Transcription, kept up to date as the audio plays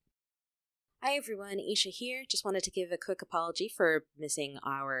Hi everyone, Isha here. Just wanted to give a quick apology for missing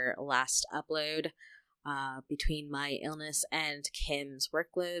our last upload. Between my illness and Kim's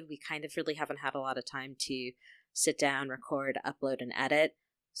workload, we kind of really haven't had a lot of time to sit down, record, upload, and edit.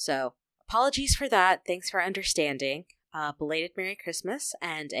 So apologies for that. Thanks for understanding. Belated Merry Christmas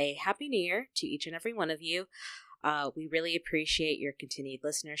and a Happy New Year to each and every one of you. We really appreciate your continued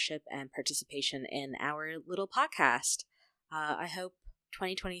listenership and participation in our little podcast. I hope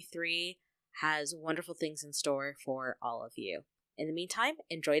 2023 has wonderful things in store for all of you. In the meantime,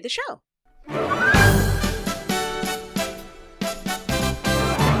 enjoy the show.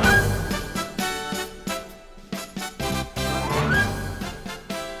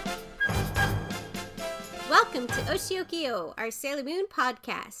 Welcome to Oshiokio, our Sailor Moon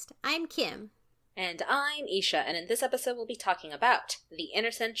podcast. I'm Kim. And I'm Isha, and in this episode we'll be talking about the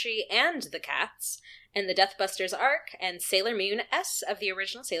Inner Century and the Cats, and the Deathbusters arc, and Sailor Moon S of the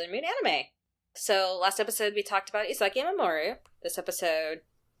original Sailor Moon anime. So, last episode we talked about Isagi and Mamoru. This episode,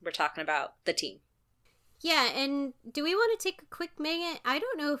 we're talking about the team. Yeah, and do we want to take a quick minute? I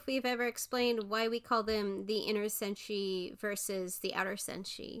don't know if we've ever explained why we call them the Inner Senshi versus the Outer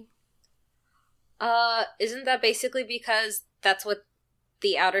Senshi. Isn't that basically because that's what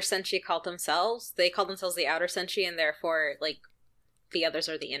the Outer Senshi called themselves? They call themselves the Outer Senshi, and therefore, the others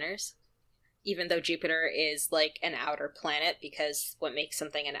are the Inners? Even though Jupiter is, an outer planet, because what makes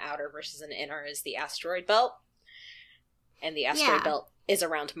something an outer versus an inner is the asteroid belt. And the asteroid belt is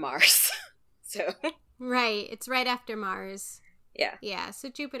around Mars. So. Right, it's right after Mars. Yeah. Yeah, so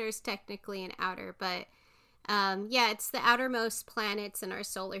Jupiter's technically an outer, but, it's the outermost planets in our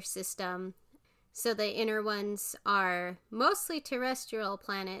solar system. So the inner ones are mostly terrestrial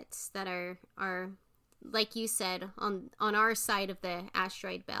planets that are like you said, on our side of the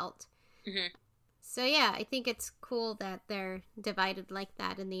asteroid belt. Mm-hmm. So yeah, I think it's cool that they're divided like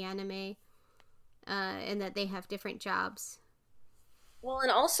that in the anime, and that they have different jobs. Well,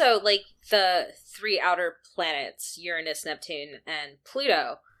 and also, the three outer planets, Uranus, Neptune, and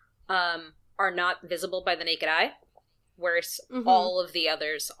Pluto, are not visible by the naked eye, whereas all of the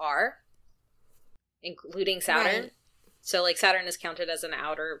others are, including Saturn. Right. So, Saturn is counted as an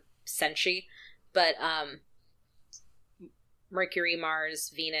outer senshi, but, Mercury, Mars,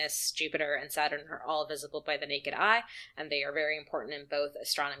 Venus, Jupiter, and Saturn are all visible by the naked eye, and they are very important in both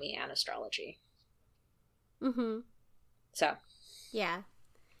astronomy and astrology. Mm-hmm. So. Yeah.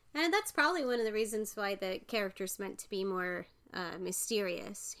 And that's probably one of the reasons why the character's meant to be more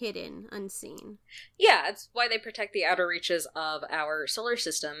mysterious, hidden, unseen. Yeah, it's why they protect the outer reaches of our solar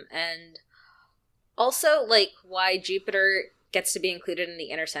system, and also, why Jupiter gets to be included in the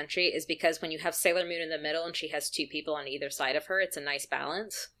Inner Century is because when you have Sailor Moon in the middle and she has two people on either side of her, it's a nice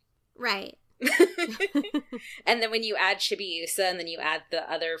balance. Right. And then when you add Chibiusa and then you add the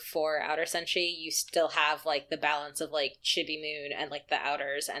other four Outer Senshi, you still have, the balance of, Chibi Moon and, the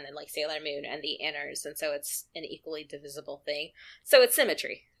Outers, and then, Sailor Moon and the Inners, and so it's an equally divisible thing. So it's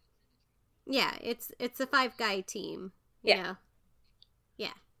symmetry. Yeah, it's a 5-guy team. You know?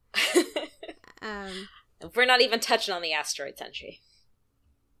 Yeah. We're not even touching on the Asteroid Senshi.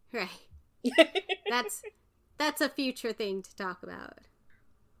 Right. That's a future thing to talk about.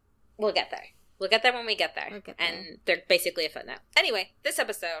 We'll get there. We'll get there when we get there. And they're basically a footnote. Anyway, this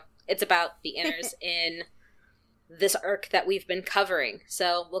episode, it's about the Inners in this arc that we've been covering.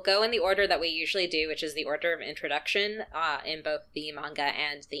 So we'll go in the order that we usually do, which is the order of introduction in both the manga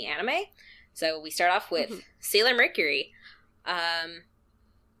and the anime. So we start off with Sailor Mercury.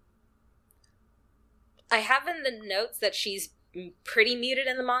 I have in the notes that she's pretty muted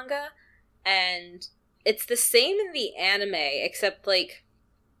in the manga, and it's the same in the anime, except, let's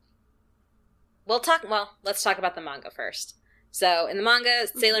talk about the manga first. So, in the manga,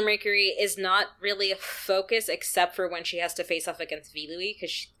 Sailor Mercury is not really a focus, except for when she has to face off against Vilui,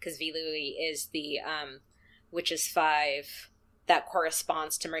 because Vilui is the, Witch's 5 that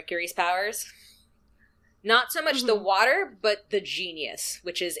corresponds to Mercury's powers. Not so much the water, but the genius,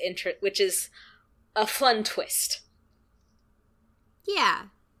 which is a fun twist. Yeah.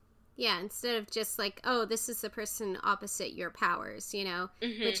 Yeah, instead of just this is the person opposite your powers,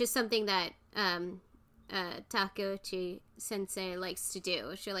 which is something that Takeuchi sensei likes to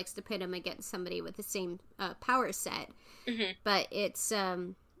do. She likes to pit him against somebody with the same power set. But it's,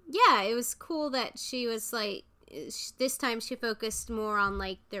 it was cool that she was this time she focused more on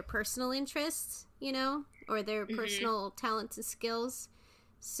their personal interests, or their personal talents and skills.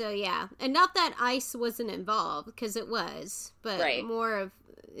 So, yeah. And not that ice wasn't involved, because it was. But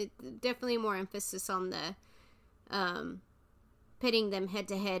definitely more emphasis on the pitting them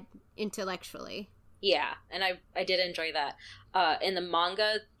head-to-head intellectually. Yeah, and I did enjoy that. In the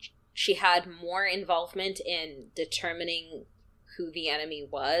manga, she had more involvement in determining who the enemy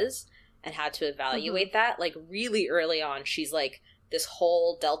was and had to evaluate that. Like, really early on, she's like, this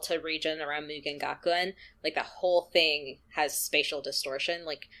whole delta region around Mugen Gakuen, like, the whole thing has spatial distortion.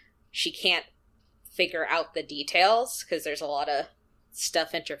 Like, she can't figure out the details because there's a lot of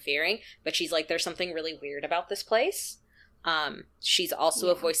stuff interfering, but she's like, there's something really weird about this place. She's also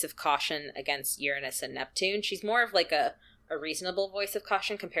a voice of caution against Uranus and Neptune. She's more of like a reasonable voice of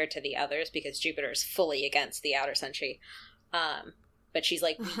caution compared to the others, because Jupiter is fully against the outer Senshi. But she's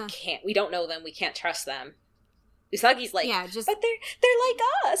like, we don't know them, we can't trust them. Usagi's like, but they're like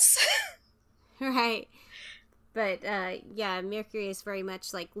us. Right. But Mercury is very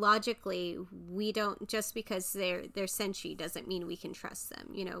much like, logically, we don't, just because they're Senshi doesn't mean we can trust them.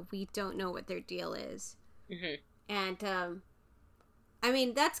 You know, we don't know what their deal is. And I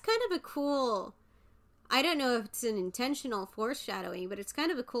mean, that's kind of a cool, I don't know if it's an intentional foreshadowing, but it's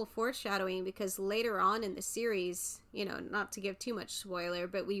kind of a cool foreshadowing, because later on in the series, you know, not to give too much spoiler,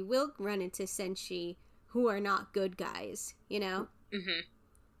 but we will run into Senshi who are not good guys, you know?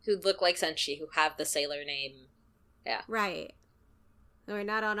 Who look like Senshi, who have the sailor name. Yeah. Right. Who are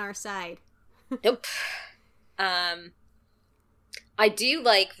not on our side. Nope. I do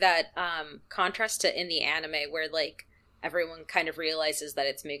like that contrast to in the anime, where, like, everyone kind of realizes that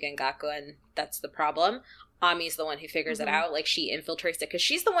it's Mugen Gakuen that's the problem. Ami's the one who figures it out. Like, she infiltrates it, because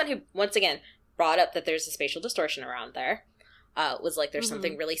she's the one who, once again, brought up that there's a spatial distortion around there. Was like, there's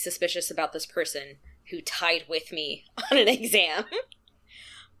something really suspicious about this person who tied with me on an exam.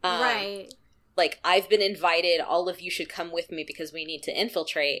 Right. Like, I've been invited, all of you should come with me because we need to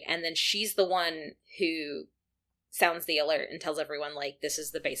infiltrate. And then she's the one who sounds the alert and tells everyone, like, this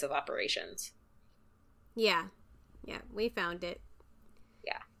is the base of operations. Yeah. Yeah, we found it.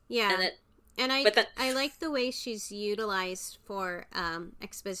 Yeah. Yeah. And I like the way she's utilized for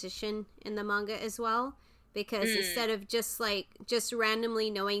exposition in the manga as well, because instead of just randomly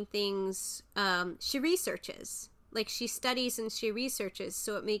knowing things, she researches. Like, she studies and she researches,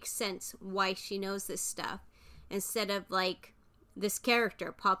 so it makes sense why she knows this stuff, instead of, like, this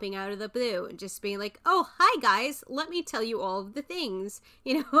character popping out of the blue and just being like, oh, hi, guys, let me tell you all of the things.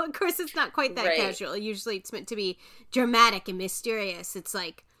 You know, of course, it's not quite that casual. Usually it's meant to be dramatic and mysterious. It's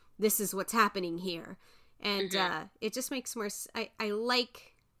like, this is what's happening here. And it just makes more... I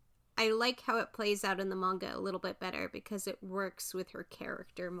like how it plays out in the manga a little bit better, because it works with her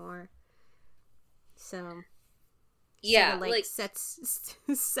character more. So... Yeah, sort of like sets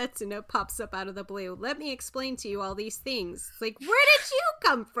and it pops up out of the blue. Let me explain to you all these things. It's like, where did you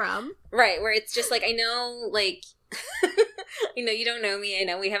come from? Right, where it's just like, I know, like, I know you don't know me. I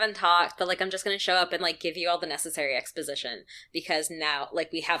know we haven't talked, but, like, I'm just going to show up and, like, give you all the necessary exposition, because now,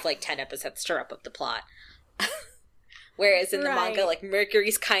 like, we have, like, 10 episodes to wrap up the plot. Whereas in the manga, like,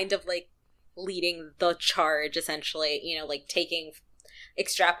 Mercury's kind of, like, leading the charge, essentially, you know, like,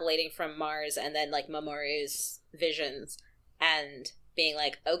 extrapolating from Mars and then, like, Mamoru's visions and being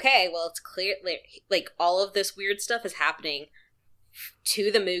like, okay, well, it's clear, like, all of this weird stuff is happening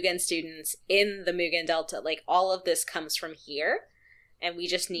to the Mugen students in the Mugen Delta. Like, all of this comes from here, and we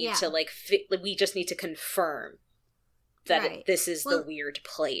just need to, like, we just need to confirm that this is the weird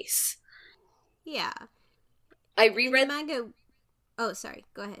place. Yeah. I reread the manga. Oh, sorry.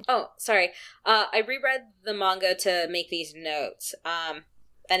 Go ahead. Oh, sorry. I reread the manga to make these notes.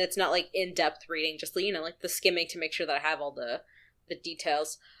 And it's not, like, in-depth reading, just, you know, like, the skimming to make sure that I have all the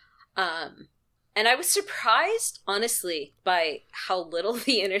details. And I was surprised, honestly, by how little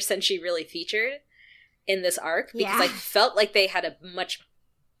the Inner Senshi really featured in this arc, because I felt like they had a much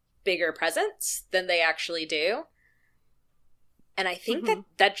bigger presence than they actually do. And I think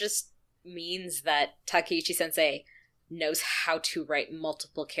that just means that Takeuchi Sensei knows how to write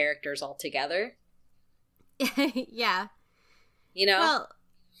multiple characters all together. Yeah. You know? Well,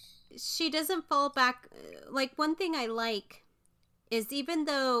 she doesn't fall back. Like, one thing I like is, even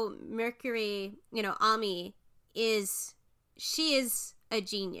though Mercury, you know, Ami she is a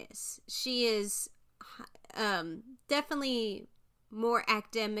genius. She is definitely more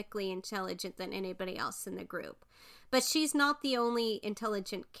academically intelligent than anybody else in the group. But she's not the only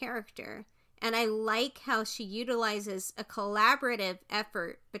intelligent character. And I like how she utilizes a collaborative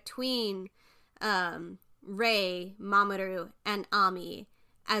effort between Rei, Mamoru, and Ami,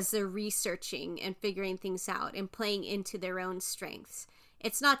 as they're researching and figuring things out and playing into their own strengths.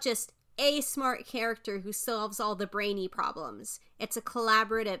 It's not just a smart character who solves all the brainy problems. It's a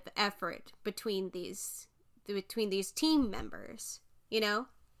collaborative effort between these team members, you know?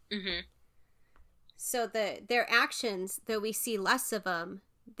 So their actions, though we see less of them,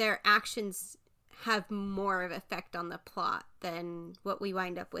 their actions have more of effect on the plot than what we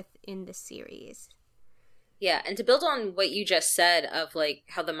wind up with in the series. Yeah, and to build on what you just said of, like,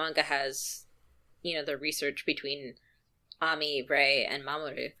 how the manga has, you know, the research between Ami, Rei, and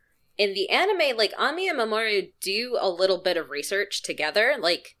Mamoru. In the anime, like, Ami and Mamoru do a little bit of research together.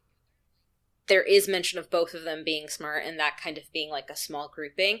 Like, there is mention of both of them being smart and that kind of being, like, a small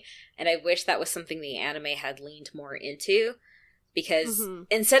grouping. And I wish that was something the anime had leaned more into. Because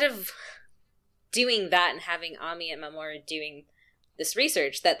instead of doing that and having Ami and Mamoru doing this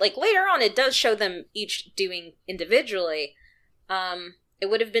research that, like, later on it does show them each doing individually, it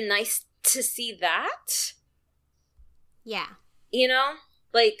would have been nice to see that. Yeah. You know?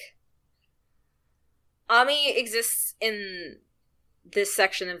 Like, Ami exists in this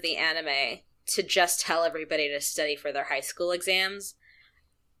section of the anime to just tell everybody to study for their high school exams.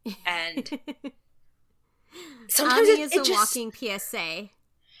 And sometimes Ami is a just, walking PSA.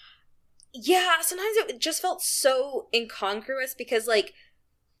 Yeah, sometimes it just felt so incongruous because, like,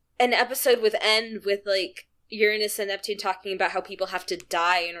 an episode would end with, like, Uranus and Neptune talking about how people have to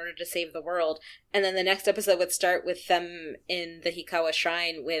die in order to save the world, and then the next episode would start with them in the Hikawa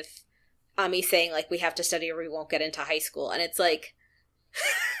Shrine with Ami saying, like, we have to study or we won't get into high school, and it's like,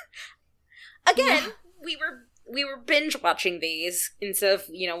 again, we were binge watching these instead of,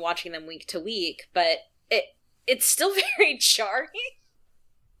 you know, watching them week to week, but it's still very jarring.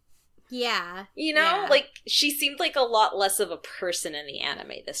 Yeah. You know? Yeah. Like, she seemed like a lot less of a person in the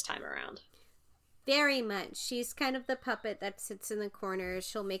anime this time around. Very much. She's kind of the puppet that sits in the corner.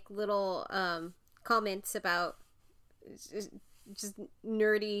 She'll make little comments about just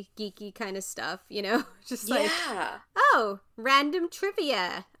nerdy, geeky kind of stuff, you know? Just like, oh, random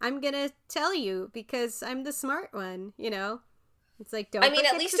trivia. I'm gonna tell you because I'm the smart one, you know? It's like, don't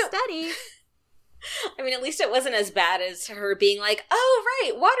forget to study. I mean, at least it wasn't as bad as her being like, oh,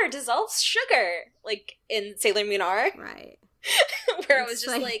 right, water dissolves sugar, like in Sailor Moon R. Right. Where I was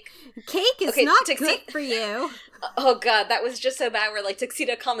just like cake is not good for you. Oh, God, that was just so bad where, like,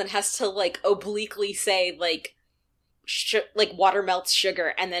 Tuxedo Common has to, like, obliquely say, like, like, water melts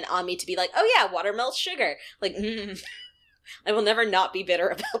sugar, and then Ami to be like, oh, yeah, water melts sugar. Like, I will never not be bitter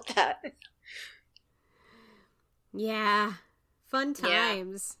about that. Yeah. Fun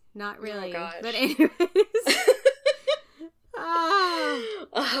times. Yeah. Not really. Oh, gosh. But anyways.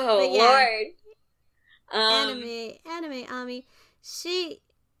 Oh, Lord. Anime Ami. She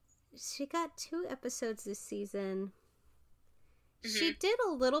got 2 episodes this season. Mm-hmm. She did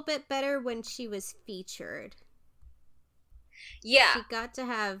a little bit better when she was featured. Yeah. She got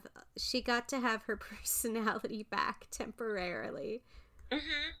to have her personality back temporarily.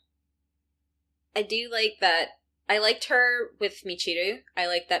 Mm-hmm. I do like that. I liked her with Michiru. I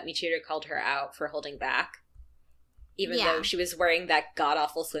like that Michiru called her out for holding back. Even though she was wearing that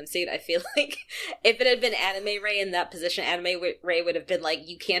god-awful swimsuit, I feel like if it had been Anime Rei in that position, Anime Rei would have been like,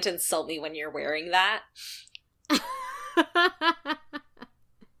 you can't insult me when you're wearing that. I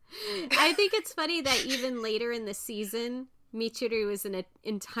think it's funny that even later in the season, Michiru was in an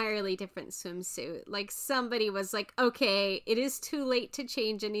entirely different swimsuit. Like, somebody was like, okay, it is too late to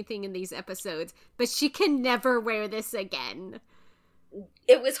change anything in these episodes, but she can never wear this again.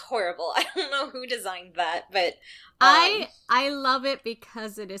 It was horrible. I don't know who designed that, but I love it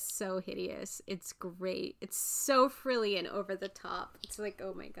because it is so hideous. It's great. It's so frilly and over the top. It's like,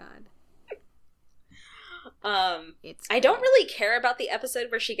 oh my god. I don't really care about the episode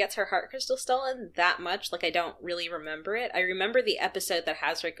where she gets her heart crystal stolen that much. Like, I don't really remember it. I remember the episode that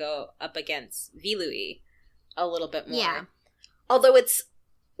has her go up against Vilui a little bit more. Yeah. Although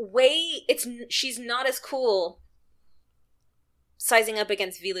she's not as cool sizing up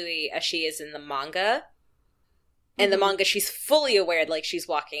against Vilui as she is in the manga. In the manga, she's fully aware, like, she's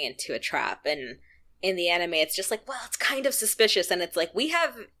walking into a trap. And in the anime, it's just like, well, it's kind of suspicious. And it's like, we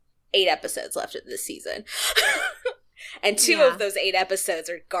have 8 episodes left of this season. And 2 of those 8 episodes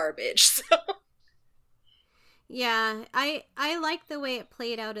are garbage. So. Yeah, I like the way it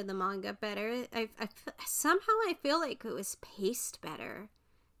played out in the manga better. Somehow I feel like it was paced better.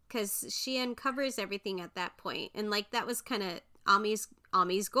 Because she uncovers everything at that point. And, like, that was kind of Ami's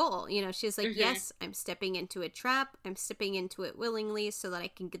goal. You know, she's like, yes, I'm stepping into a trap. I'm stepping into it willingly so that I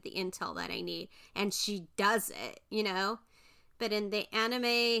can get the intel that I need. And she does it, you know? But in the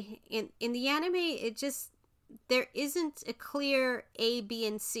anime, it just, there isn't a clear A, B,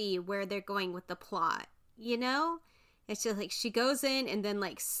 and C where they're going with the plot, you know? It's just like, she goes in and then,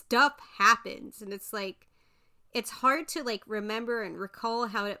 like, stuff happens. And it's like, it's hard to, like, remember and recall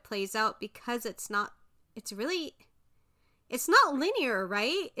how it plays out because it's not linear,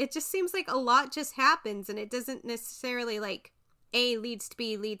 right? It just seems like a lot just happens and it doesn't necessarily, like, A leads to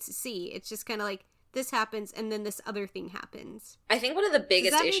B leads to C. It's just kind of like, this happens, and then this other thing happens. I think one of the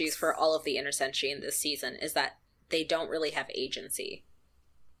biggest issues for all of the Intercentury in this season is that they don't really have agency.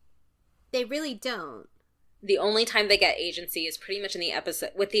 They really don't. The only time they get agency is pretty much in the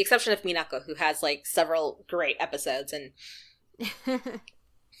episode, with the exception of Minako, who has, like, several great episodes, and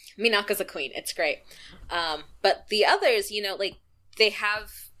Minako's a queen. It's great. But the others, you know, like, they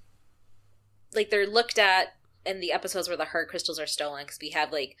have, like, they're looked at in the episodes where the heart crystals are stolen, because we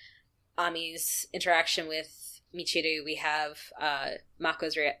have, like, Ami's interaction with Michiru, we have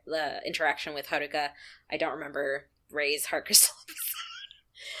Mako's interaction with Haruka. I don't remember Rei's heart crystal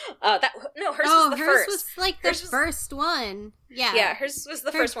episode. Hers was the first. Was like the first one. Yeah. Yeah, hers was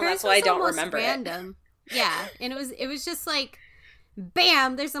the first one. That's why I don't remember random. It. Yeah, and it was just like,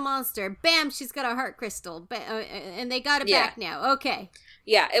 bam, there's a monster. Bam, she's got a heart crystal. And they got it back now. Okay.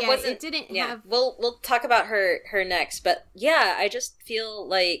 Yeah, it wasn't. It didn't have. We'll talk about her next, but yeah, I just feel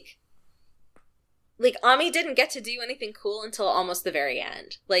like Ami didn't get to do anything cool until almost the very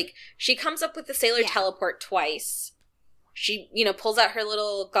end. Like, she comes up with the Sailor Teleport twice. She, you know, pulls out her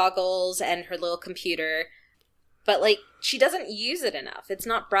little goggles and her little computer, but, like, she doesn't use it enough. It's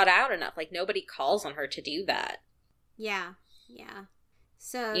not brought out enough. Like, nobody calls on her to do that. Yeah.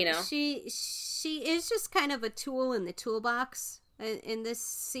 So, you know, she is just kind of a tool in the toolbox in this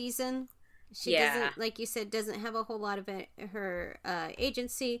season. She doesn't, like you said, doesn't have a whole lot of her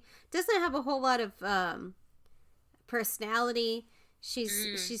agency, doesn't have a whole lot of personality.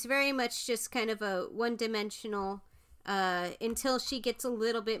 She's very much just kind of a one-dimensional until she gets a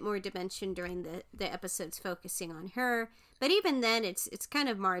little bit more dimension during the episodes focusing on her. But even then, it's kind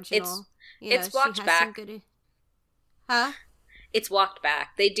of marginal. It's walked back. It's walked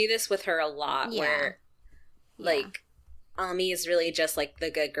back. They do this with her a lot, where, like, Ami is really just, like, the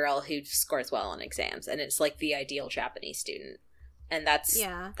good girl who scores well on exams, and it's, like, the ideal Japanese student. And that's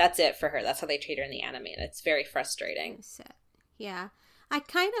it for her. That's how they treat her in the anime, and it's very frustrating. Yeah. I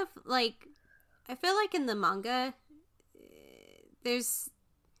kind of, like, I feel like in the manga,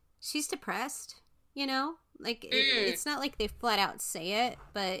 she's depressed, you know? Like, it's not like they flat out say it,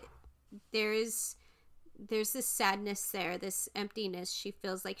 but there's this sadness there, this emptiness. She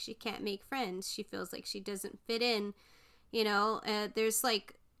feels like she can't make friends. She feels like she doesn't fit in. You know, there's,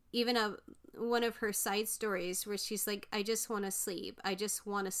 like, even one of her side stories where she's like, I just want to sleep. I just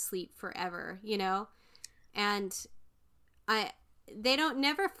want to sleep forever, you know? And they don't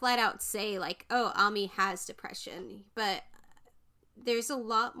never flat out say, like, oh, Ami has depression. But there's a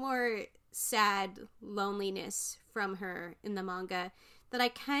lot more sad loneliness from her in the manga that I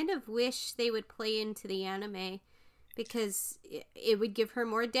kind of wish they would play into the anime, because it would give her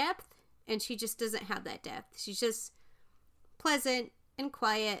more depth, and she just doesn't have that depth. She's just pleasant and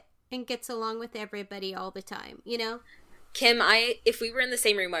quiet and gets along with everybody all the time, you know? Kim, if we were in the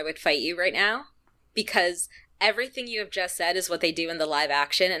same room, I would fight you right now, because everything you have just said is what they do in the live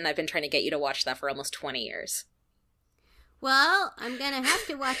action, and I've been trying to get you to watch that for almost 20 years. Well, I'm gonna have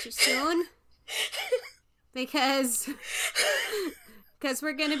to watch it soon, because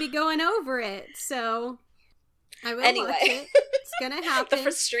we're gonna be going over it, so I will watch it. It's gonna happen. The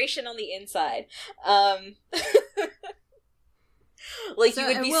frustration on the inside. Like, so,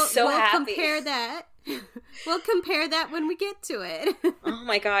 you would be so happy. We'll compare that when we get to it. Oh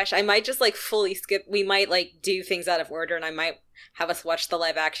my gosh, I might just, like, fully skip. We might, like, do things out of order, and I might have us watch the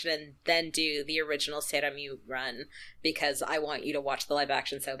live action and then do the original Seiramyu run, because I want you to watch the live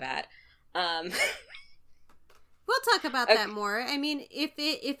action so bad. We'll talk about that more. I mean, if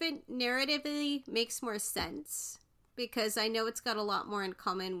it narratively makes more sense, because I know it's got a lot more in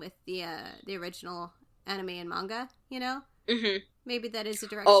common with the original anime and manga, you know? Mm-hmm. Maybe that is a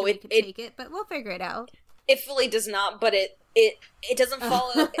direction we could take it, but we'll figure it out. It fully does not, but it doesn't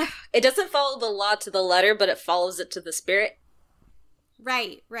follow. It doesn't follow the law to the letter, but it follows it to the spirit.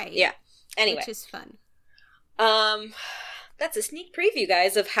 Right. Yeah. Anyway, which is fun. That's a sneak preview,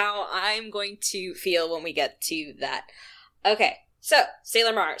 guys, of how I'm going to feel when we get to that. Okay, so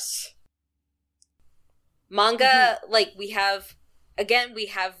Sailor Mars manga, like, we have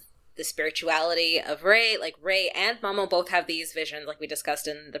the spirituality of Rei. Like, Rei and Momo both have these visions, like we discussed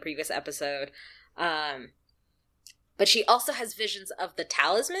in the previous episode. But she also has visions of the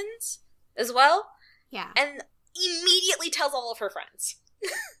talismans as well. Yeah. And immediately tells all of her friends.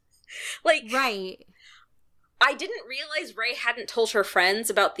 Like, right. I didn't realize Rei hadn't told her friends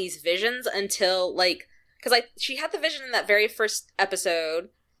about these visions until, like, because she had the vision in that very first episode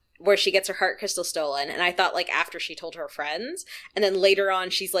where she gets her heart crystal stolen, and I thought, like, after she told her friends, and then later on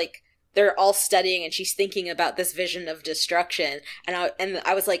she's like, they're all studying and she's thinking about this vision of destruction, and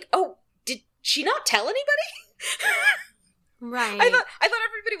I was like, oh, did she not tell anybody? Right. I thought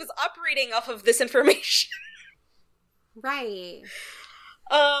everybody was operating off of this information. Right.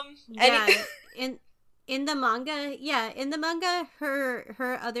 Yeah. In the manga,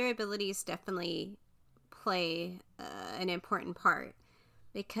 her other abilities definitely play an important part,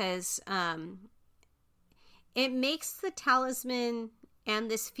 because it makes the talisman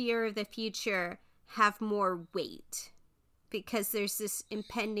and this fear of the future have more weight, because there's this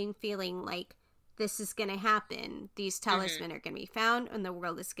impending feeling like this is going to happen. These talismen are going to be found and the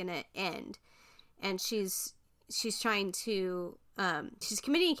world is going to end. And she's trying to she's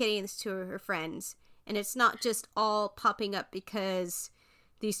communicating this to her friends, and it's not just all popping up because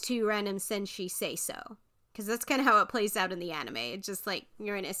these two random senshi say so. Because that's kind of how it plays out in the anime. It's just like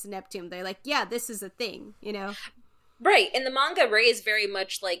Uranus and Neptune. They're like, yeah, this is a thing, you know? Right. In the manga, Rei is very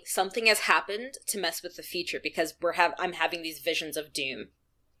much like, something has happened to mess with the future, because I'm having these visions of doom.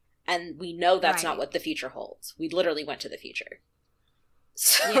 And we know that's not what the future holds. We literally went to the future.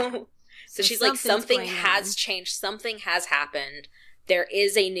 So she's like, something has changed. Something has happened. There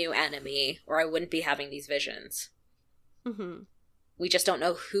is a new enemy, or I wouldn't be having these visions. Mm-hmm. We just don't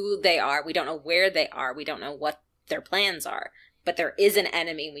know who they are. We don't know where they are. We don't know what their plans are. But there is an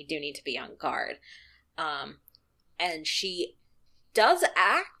enemy, and we do need to be on guard. And she does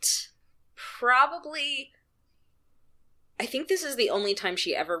act probably... I think this is the only time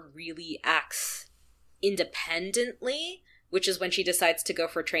she ever really acts independently, which is when she decides to go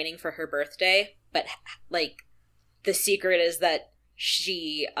for training for her birthday. But, like, the secret is that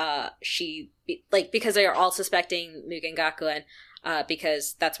she because they are all suspecting Mugen Gakuen,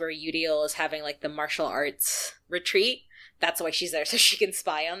 because that's where Yudiel is having, like, the martial arts retreat. That's why she's there, so she can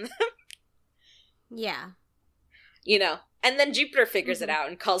spy on them. Yeah. You know? And then Jupiter figures it out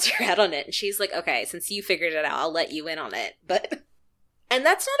and calls her out on it. And she's like, okay, since you figured it out, I'll let you in on it. But, and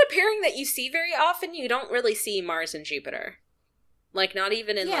that's not a pairing that you see very often. You don't really see Mars and Jupiter. Like, not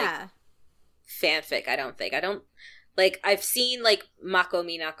even in, like, fanfic, I don't think. Like, I've seen, like, Mako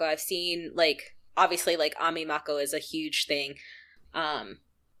Minako. I've seen, like, obviously, like, Ami Mako is a huge thing.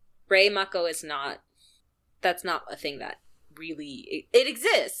 Rei Mako is not, that's not a thing that really, it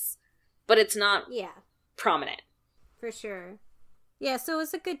exists, but it's not prominent. For sure. Yeah, so it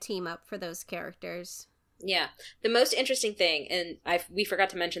was a good team up for those characters. Yeah. The most interesting thing, and we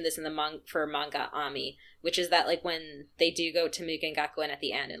forgot to mention this in the for manga Ami, which is that, like, when they do go to Mugen Gakuen at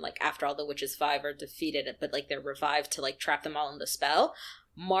the end, and, like, after all the Witches 5 are defeated, but, like, they're revived to, like, trap them all in the spell,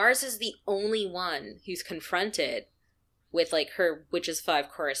 Mars is the only one who's confronted with, like, her Witches 5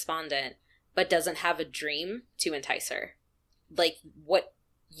 correspondent, but doesn't have a dream to entice her. Like, what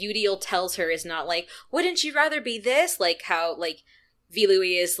Yudiel tells her is not like, wouldn't you rather be this? Like how, like,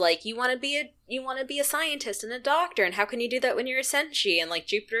 Vilui is like, you want to be a scientist and a doctor, and how can you do that when you're a senshi? And, like,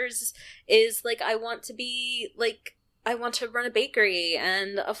 Jupiter's is like, I want to run a bakery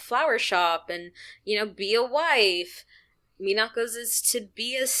and a flower shop and, you know, be a wife. Minako's is to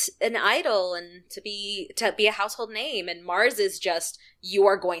be an idol and to be a household name, and Mars is just, you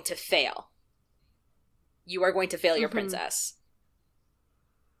are going to fail. You are going to fail your princess.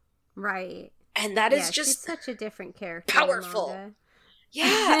 Right. And that is just, she's such a different character. Powerful.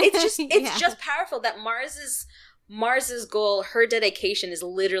 Yeah, it's just powerful that Mars's goal, her dedication is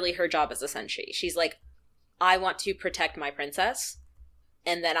literally her job as a senshi. She's like, I want to protect my princess,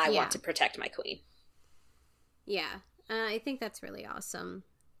 and then I want to protect my queen. Yeah. I think that's really awesome.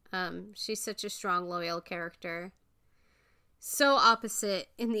 She's such a strong, loyal character. So opposite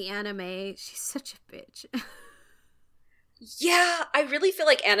in the anime. She's such a bitch. Yeah, I really feel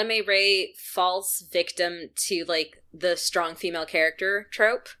like Anime Rei falls victim to, like, the strong female character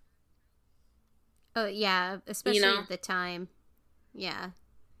trope. Oh, yeah, especially at the time. Yeah.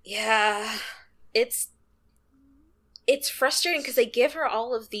 Yeah. It's frustrating because they give her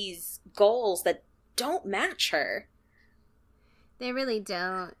all of these goals that don't match her. They really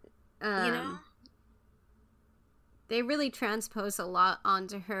don't. You know? They really transpose a lot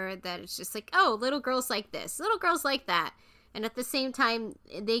onto her that it's just like, oh, little girls like this, little girls like that. And at the same time,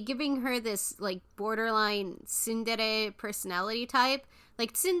 they giving her this, like, borderline tsundere personality type.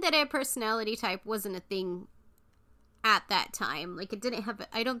 Like, tsundere personality type wasn't a thing at that time. Like, it didn't have,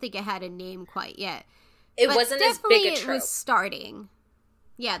 I don't think it had a name quite yet. It wasn't as big a trope. It was starting.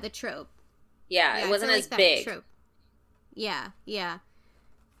 Yeah, the trope. Yeah, it wasn't as big. Trope. Yeah.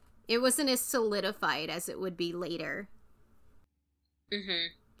 It wasn't as solidified as it would be later.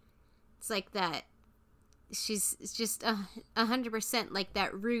 Mm-hmm. It's like that. She's just 100% like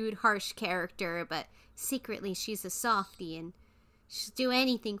that rude, harsh character, but secretly she's a softie and she'll do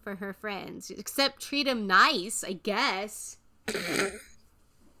anything for her friends, except treat them nice, I guess.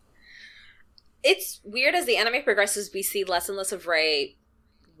 it's weird as the anime progresses, we see less and less of Rei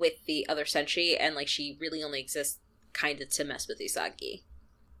with the other Senshi, and, like, she really only exists kind of to mess with Usagi.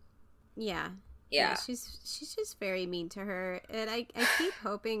 Yeah. Yeah. She's just very mean to her. And I keep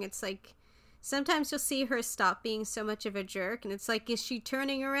hoping it's like, sometimes you'll see her stop being so much of a jerk, and it's like, is she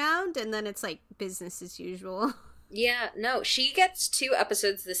turning around? And then it's like business as usual. Yeah, no, she gets 2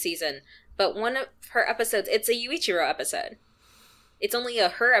 episodes this season, but one of her episodes, it's a Yuichiro episode. It's only a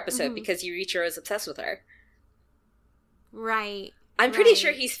her episode because Yuichiro is obsessed with her. Right. I'm pretty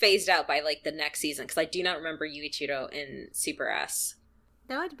sure he's phased out by, like, the next season, because I do not remember Yuichiro in Super S.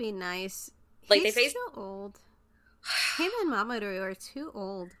 That would be nice. Like, he's they phased... so old. Him and Mamoru are too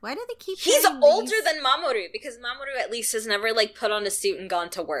old. Why do they keep He's older than Mamoru, because Mamoru at least has never, like, put on a suit and gone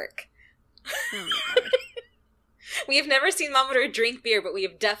to work. Oh my god. We have never seen Mamoru drink beer, but we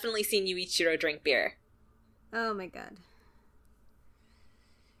have definitely seen Yuichiro drink beer. Oh my god.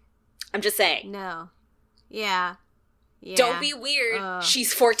 I'm just saying. No. Yeah. Don't be weird.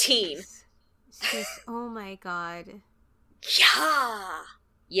 She's 14. Oh my god.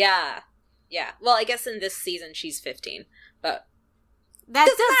 Yeah. Well, I guess in this season she's 15, but that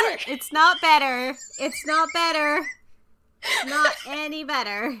doesn't matter. It's not better. It's not better. Not any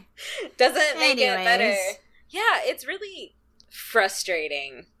better. Doesn't make it better. Yeah, it's really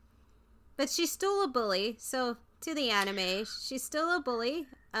frustrating. But she's still a bully, so to the anime, she's still a bully.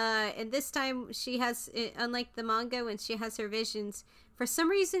 And this time she has, unlike the manga when she has her visions, for some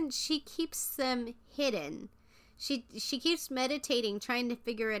reason she keeps them hidden. She keeps meditating, trying to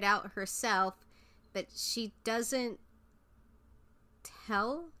figure it out herself, but she doesn't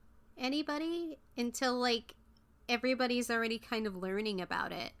tell anybody until, like, everybody's already kind of learning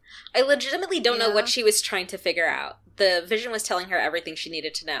about it. I legitimately don't know what she was trying to figure out. The vision was telling her everything she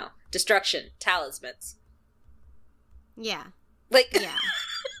needed to know. Destruction, talismans. Yeah. Like, yeah.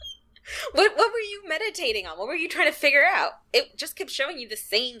 What were you meditating on? What were you trying to figure out? It just kept showing you the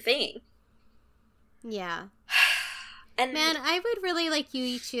same thing. Yeah. And man, I would really like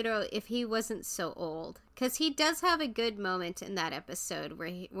Yuichiro if he wasn't so old, because he does have a good moment in that episode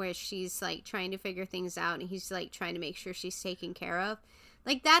where she's like trying to figure things out, and he's like trying to make sure she's taken care of.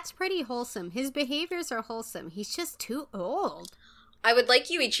 Like, that's pretty wholesome. His behaviors are wholesome. He's just too old. I would like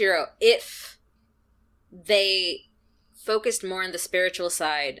Yuichiro if they focused more on the spiritual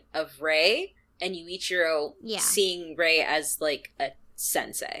side of Rei, and Yuichiro seeing Rei as like a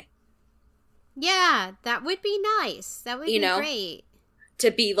sensei. Yeah, that would be nice. That would be great.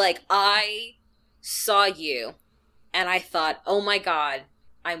 To be like, I saw you, and I thought, oh my god,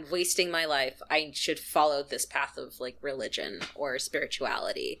 I'm wasting my life. I should follow this path of, like, religion or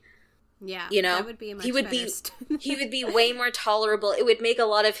spirituality. Yeah, you know, that would be much better. He would be way more tolerable. It would make a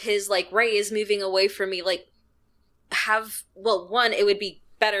lot of his, like, Rei is moving away from me, like, it would be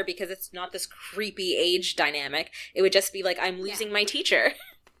better because it's not this creepy age dynamic. It would just be like, I'm losing my teacher.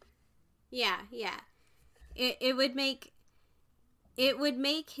 Yeah. It would make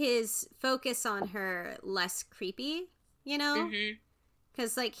his focus on her less creepy, you know?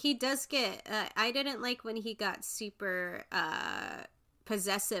 Because, like, he does get... I didn't like when he got super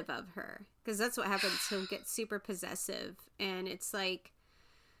possessive of her. Because that's what happens. He'll get super possessive. And it's like...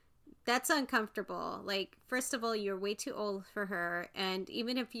 That's uncomfortable. Like, first of all, you're way too old for her. And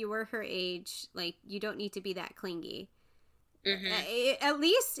even if you were her age, like, you don't need to be that clingy. At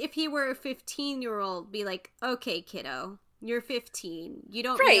least if he were a 15-year-old, be like, okay, kiddo, you're 15. You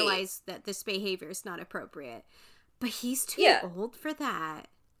don't realize that this behavior is not appropriate. But he's too old for that.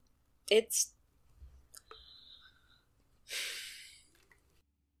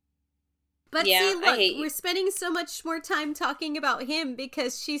 But see, look, we're spending so much more time talking about him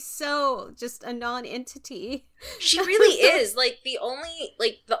because she's so just a non-entity. She really is. Like, the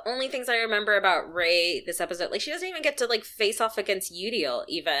only things I remember about Rei this episode, like, she doesn't even get to, like, face off against Yudio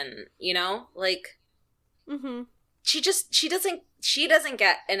even, you know? Like, she doesn't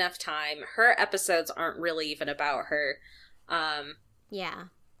get enough time. Her episodes aren't really even about her. Yeah.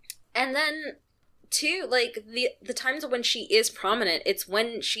 And then, too, like, the times when she is prominent, it's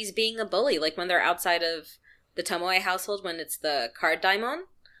when she's being a bully, like when they're outside of the Tomoe household, when it's the card daimon,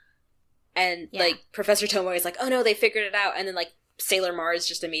 and like Professor Tomoe is like, oh no, they figured it out, and then like Sailor Mars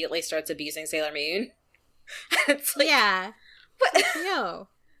just immediately starts abusing Sailor Moon. It's like, what? Yo,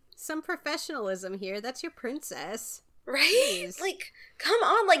 some professionalism here. That's your princess, right? Jeez. Like, come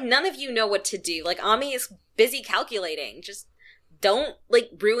on, like, none of you know what to do. Like, Ami is busy calculating. Just don't,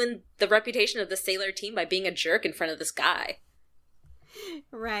 like, ruin the reputation of the Sailor team by being a jerk in front of this guy.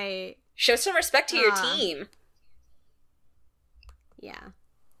 Right. Show some respect to your team. Yeah.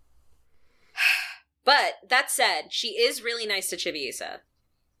 But, that said, she is really nice to Chibiusa.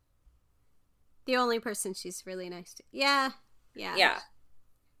 The only person she's really nice to. Yeah.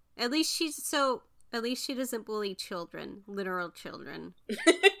 At least she doesn't bully children, literal children.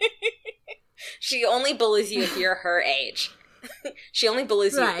 She only bullies you if you're her age. She only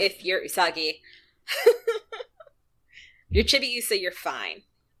bullies you if you're Usagi. You're Chibiusa, you're fine.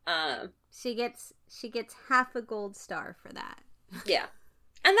 She gets half a gold star for that. Yeah.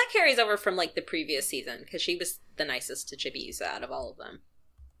 And that carries over from, like, the previous season, because she was the nicest to Chibiusa out of all of them.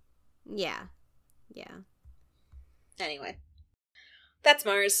 Yeah. Anyway. That's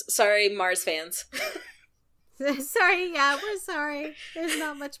Mars. Sorry, Mars fans. Sorry, yeah, we're sorry. There's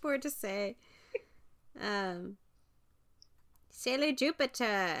not much more to say. Sailor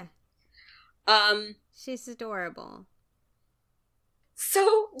Jupiter. She's adorable.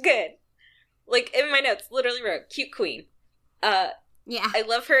 So good. Like, in my notes, literally wrote, cute queen. Yeah. I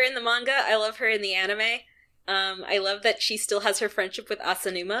love her in the manga. I love her in the anime. I love that she still has her friendship with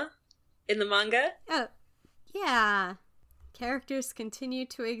Asanuma in the manga. Oh, yeah. Characters continue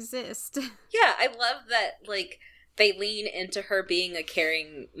to exist. Yeah, I love that, like, they lean into her being a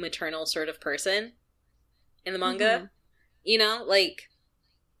caring, maternal sort of person in the manga. Mm-hmm. You know, like,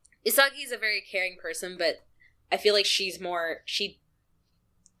 Usagi's a very caring person, but I feel like she's a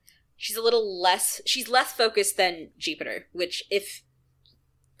little less, she's less focused than Jupiter, which if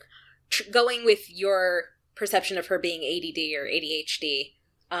going with your perception of her being ADD or ADHD,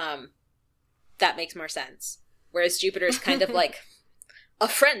 that makes more sense. Whereas Jupiter's kind of like, a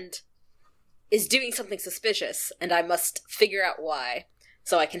friend is doing something suspicious, and I must figure out why,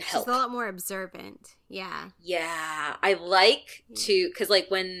 so I can help. She's a lot more observant, yeah. Yeah, I like to, because, like,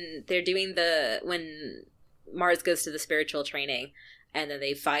 when when Mars goes to the spiritual training, and then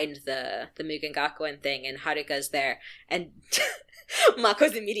they find the Mugen Gakuen thing, and Haruka's there, and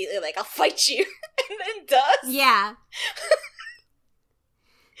Mako's immediately like, I'll fight you, and then does. Yeah.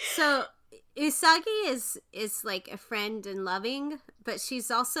 So, Usagi is like a friend and loving, but she's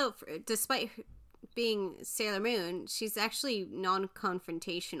also, despite being Sailor Moon, she's actually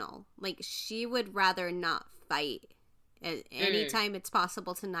non-confrontational. Like, she would rather not fight. Anytime it's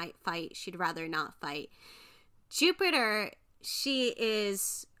possible to not fight, she'd rather not fight. Jupiter, she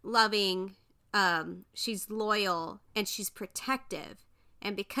is loving, she's loyal, and she's protective.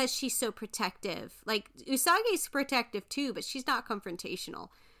 And because she's so protective, like, Usagi's protective too, but she's not confrontational.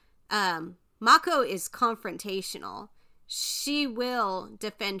 Mako is confrontational. She will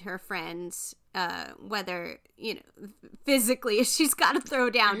defend her friends, whether, you know, physically, if she's got to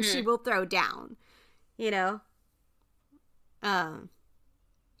throw down, mm-hmm. she will throw down, you know?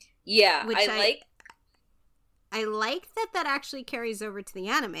 Yeah, I like that actually carries over to the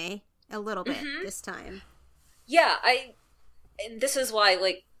anime a little bit mm-hmm. this time. Yeah, and this is why,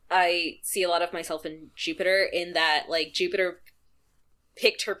 like, I see a lot of myself in Jupiter, in that, like, Jupiter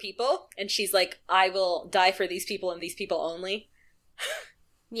picked her people, and she's like, I will die for these people and these people only.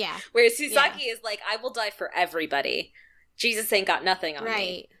 Yeah. Whereas Usagi is like, I will die for everybody. Jesus ain't got nothing on me.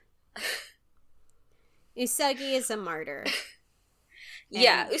 Right. Usagi is a martyr.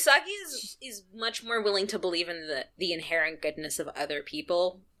 Yeah, Usagi is much more willing to believe in the inherent goodness of other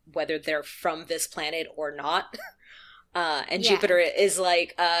people, whether they're from this planet or not. And Jupiter is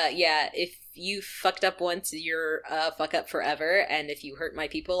like, if you fucked up once, you're fuck up forever, and if you hurt my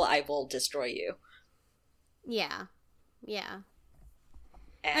people, I will destroy you. Yeah.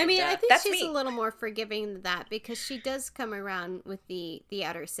 And, I mean, I think she's a little more forgiving than that, because she does come around with the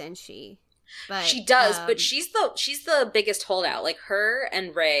outer senshi. But she does, but she's the biggest holdout. Like, her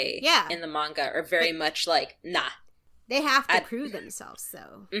and Rei in the manga are very much like, nah. They have to prove themselves,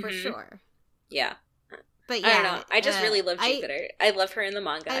 though, for mm-hmm. sure. Yeah. But yeah, I don't know. I just really love Jupiter. I love her in the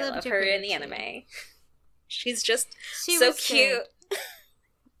manga. I love her in the anime. She's just so cute.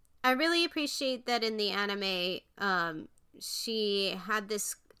 I really appreciate that in the anime. She had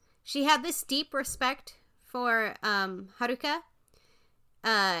this deep respect for Haruka.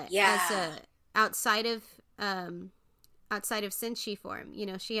 As outside of senshi form, you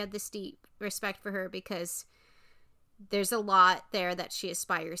know, she had this deep respect for her because there's a lot there that she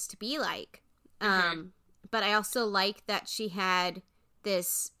aspires to be like. Mm-hmm. But I also like that she had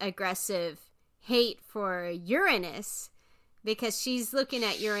this aggressive hate for Uranus, because she's looking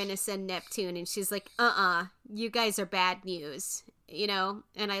at Uranus and Neptune and she's like, you guys are bad news, you know?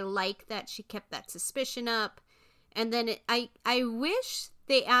 And I like that she kept that suspicion up. And then I wish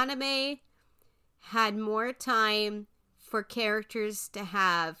the anime had more time for characters to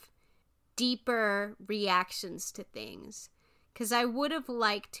have deeper reactions to things. Because I would have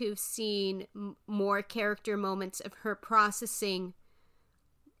liked to have seen more character moments of her processing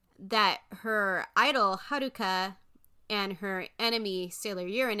that her idol, Haruka, and her enemy, Sailor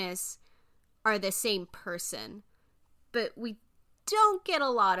Uranus, are the same person. But we don't get a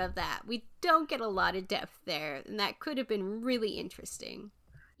lot of that. We don't get a lot of depth there, and that could have been really interesting.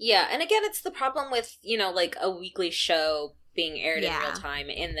 Yeah, and again, it's the problem with, like, a weekly show being aired in real time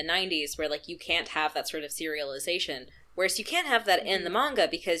in the 90s, where, like, you can't have that sort of serialization. Whereas you can't have that in the manga,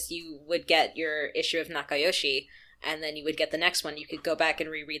 because you would get your issue of Nakayoshi, and then you would get the next one. You could go back and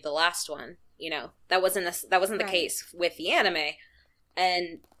reread the last one. That wasn't the case with the anime.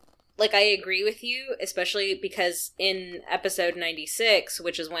 And, like, I agree with you, especially because in episode 96,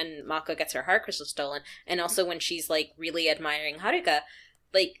 which is when Mako gets her heart crystal stolen, and also when she's, like, really admiring Haruka,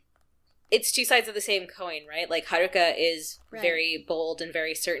 like, it's two sides of the same coin, right? Like, Haruka is very bold and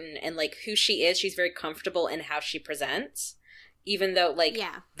very certain, and, like, who she is, she's very comfortable in how she presents, even though, like,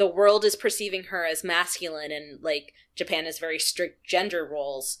 the world is perceiving her as masculine, and, like, Japan has very strict gender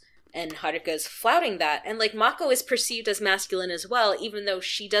roles, and Haruka's flouting that. And, like, Mako is perceived as masculine as well, even though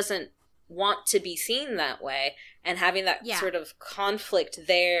she doesn't want to be seen that way, and having that sort of conflict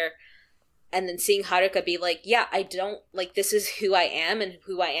there, and then seeing Haruka be like, yeah, I don't, like, this is who I am, and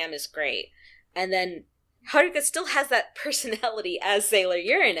who I am is great. And then Haruka still has that personality as Sailor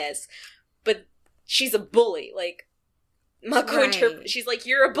Uranus, but she's a bully. Like, Mako she's like,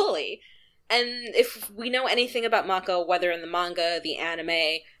 you're a bully. And if we know anything about Mako, whether in the manga, the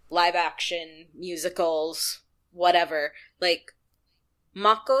anime, live action, musicals, whatever, like,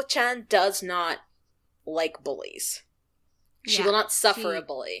 Mako-chan does not like bullies. She will not suffer a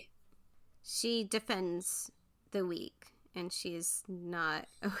bully. She defends the weak, and she's not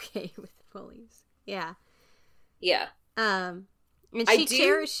okay with bullies. Yeah. Yeah. And she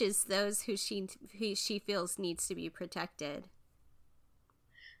cherishes those who she feels needs to be protected.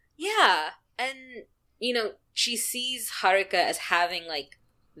 Yeah. And, she sees Haruka as having, like,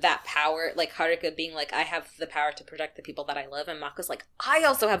 that power, like, Haruka being like, I have the power to protect the people that I love, and Mako's like, I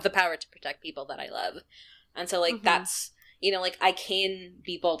also have the power to protect people that I love. And so, like, that's, like, I can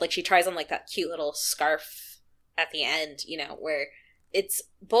be bold. Like, she tries on, like, that cute little scarf at the end, where it's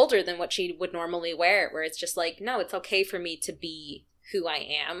bolder than what she would normally wear, where it's just like, no, it's okay for me to be who I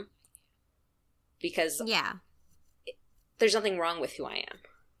am, because there's nothing wrong with who I am.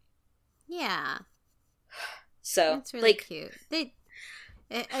 Yeah. So, that's really cute.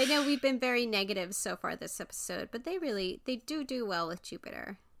 I know we've been very negative so far this episode, but they do well with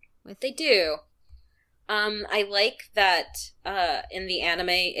Jupiter. They do. I like that in the anime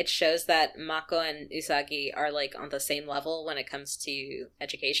it shows that Mako and Usagi are, like, on the same level when it comes to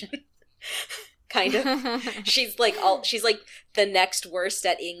education. Kind of. She's like the next worst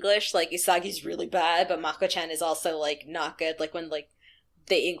at English. Like, Usagi's really bad, but Mako-chan is also, like, not good. Like, when, like,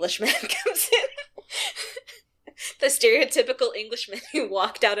 the Englishman comes in. The stereotypical Englishman who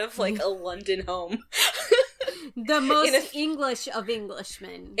walked out of, like, a London home. The most English of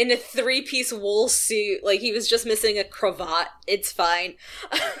Englishmen. In a 3-piece wool suit. Like, he was just missing a cravat. It's fine.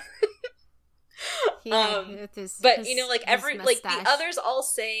 But, like, the others all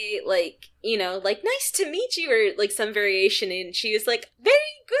say, like, like, nice to meet you, or, like, some variation, and she was like, very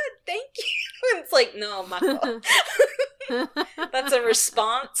good, thank you. And it's like, no, Mako. That's a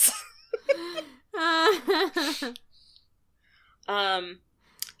response.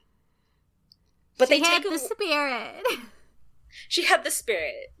 But she had the spirit. She had the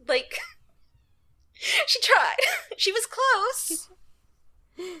spirit. Like, she tried. She was close.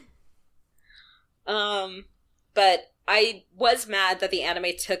 But I was mad that the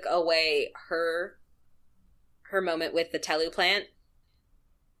anime took away her moment with the Telu plant.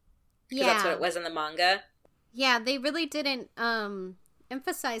 Yeah, that's what it was in the manga. Yeah, they really didn't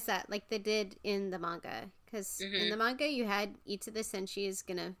emphasize that like they did in the manga. Because in the manga, you had each of the senshi is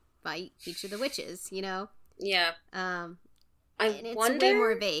gonna fight each of the witches, Yeah. I it's wonder... way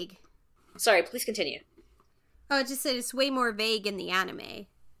more vague. Sorry, please continue. Oh, I just said it's way more vague in the anime.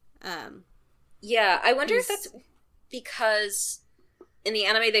 Yeah, I wonder if that's because in the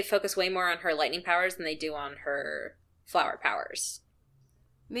anime they focus way more on her lightning powers than they do on her flower powers.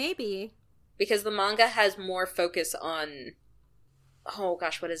 Maybe. Because the manga has more focus on... Oh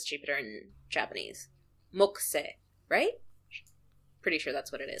gosh, what is Jupiter in Japanese? Mokuse, right? Pretty sure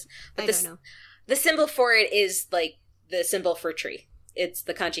that's what it is. But I don't know. The symbol for it is, like, the symbol for tree. It's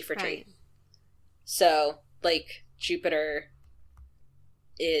the kanji for tree. So, like, Jupiter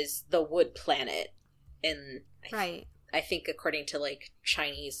is the wood planet in... I think according to, like,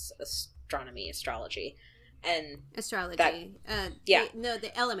 Chinese astrology. And astrology.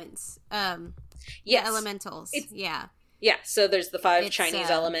 The elements. Yes. The elementals. Yeah, so there's the 5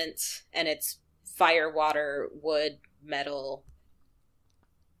 Chinese elements, and it's fire, water, wood, metal.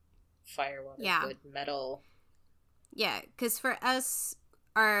 Fire, water, wood, metal. Yeah, because for us,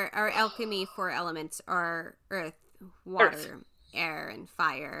 our alchemy 4 elements are earth, water, air, and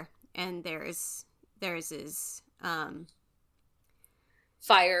fire. And theirs is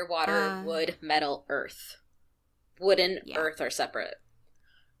fire, water, wood, metal, earth. Wood and earth are separate.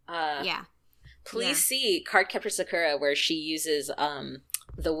 Please see Cardcaptor Sakura, where she uses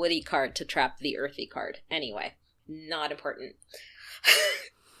the woody card to trap the earthy card. Anyway, not important.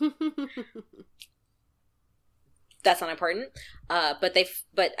 That's not important. But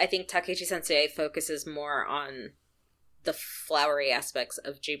I think Takeichi Sensei focuses more on the flowery aspects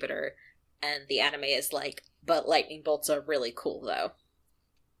of Jupiter, and the anime is like, but lightning bolts are really cool though.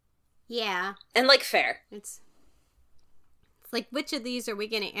 Yeah. And like fair. It's like, which of these are we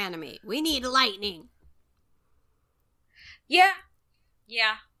going to animate? We need lightning. Yeah.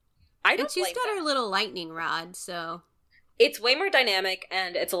 Yeah. I don't. And she's got her little lightning rod, so it's way more dynamic,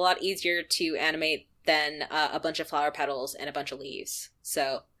 and it's a lot easier to animate than a bunch of flower petals and a bunch of leaves.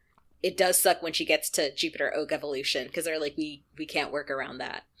 So it does suck when she gets to Jupiter Oak Evolution, because they're like, we can't work around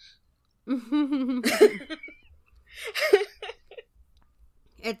that.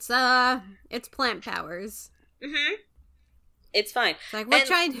 It's plant powers. Mm-hmm. It's fine. It's like we're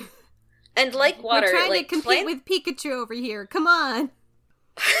trying and like water, we're trying like to compete with Pikachu over here. Come on.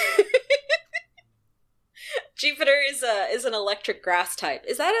 Jupiter is an electric grass type.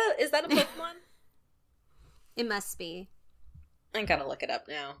 Is that a Pokemon? It must be. I gotta look it up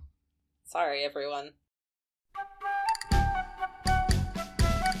now. Sorry, everyone.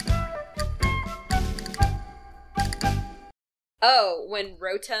 Oh, when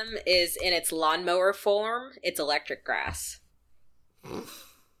Rotom is in its lawnmower form, it's electric grass.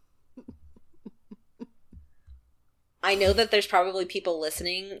 I know that there's probably people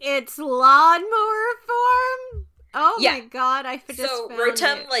listening. It's lawnmower form? Oh yeah. My god, I just found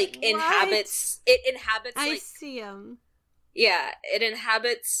Rotom, it. like, What? inhabits, I like... see him. Yeah, it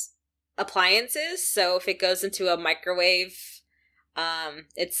inhabits appliances, so if it goes into a microwave,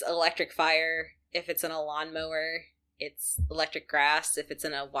 it's electric fire. If it's in a lawnmower, it's electric grass. If it's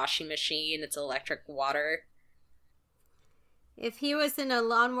in a washing machine, it's electric water. If he was in a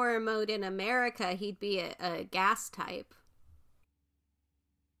lawnmower mode in America, he'd be a gas type.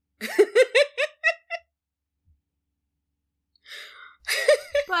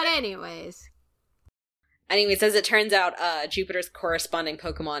 But anyways, as it turns out, Jupiter's corresponding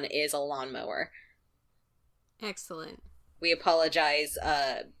Pokemon is a lawnmower. Excellent. We apologize.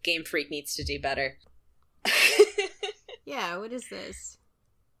 Game Freak needs to do better. Yeah, what is this?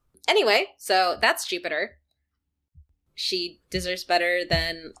 Anyway, so that's Jupiter. She deserves better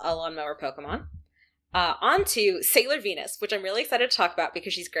than a lawnmower Pokemon. On to Sailor Venus, which I'm really excited to talk about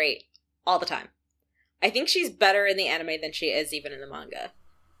because she's great all the time. I think she's better in the anime than she is even in the manga.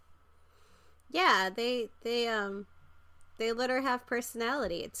 Yeah, they let her have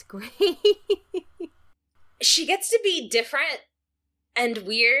personality. It's great. She gets to be different and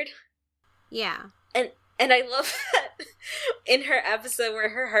weird. Yeah. And I love that in her episode where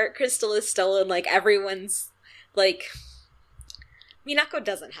her heart crystal is stolen, like, everyone's like, Minako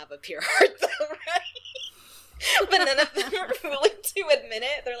doesn't have a pure heart though, right? But none of them are willing to admit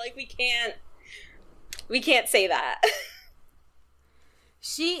it. They're like, we can't say that.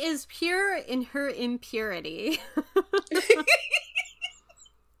 She is pure in her impurity.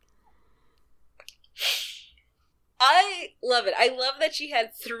 I love it. I love that she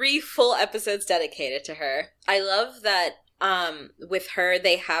had 3 full episodes dedicated to her. I love that with her,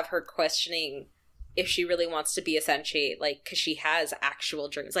 they have her questioning if she really wants to be a Senshi, like, because she has actual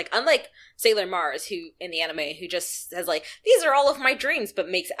dreams. Like, unlike Sailor Mars, who, in the anime, who just says, like, these are all of my dreams, but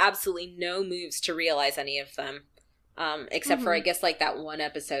makes absolutely no moves to realize any of them. Except for, I guess, like, that one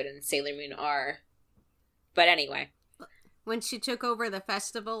episode in Sailor Moon R. But anyway. When she took over the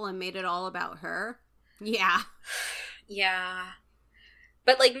festival and made it all about her. Yeah. Yeah.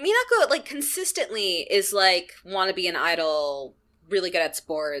 But, like, Minako, like, consistently is, like, want to be an idol, really good at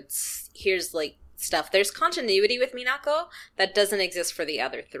sports. Here's, like, stuff. There's continuity with Minako that doesn't exist for the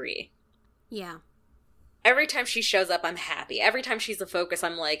other 3. Yeah. Every time she shows up, I'm happy. Every time she's the focus,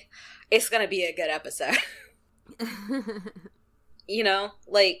 I'm like, it's gonna be a good episode. You know?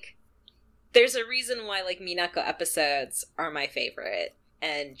 Like, there's a reason why, like, Minako episodes are my favorite.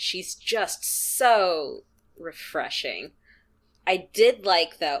 And she's just so refreshing. I did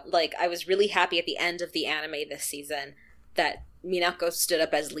like, though, like, I was really happy at the end of the anime this season that Minako stood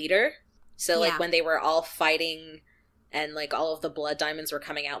up as leader. So, like, when they were all fighting and, like, all of the blood diamonds were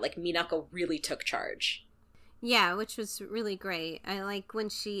coming out, like, Minako really took charge. Yeah, which was really great. I like when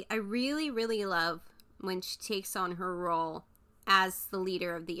I really, really love when she takes on her role as the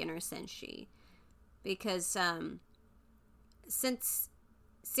leader of the Inner Senshi. Because, since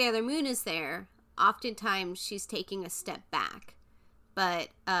Sailor Moon is there, oftentimes she's taking a step back. But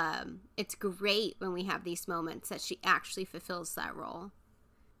it's great when we have these moments that she actually fulfills that role.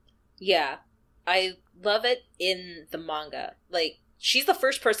 Yeah. I love it in the manga. Like, she's the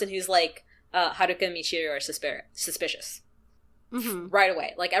first person who's like, Haruka and Michiru are suspicious. Mm-hmm. Right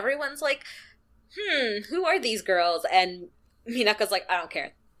away. Like, everyone's like, who are these girls? And Minako's like, I don't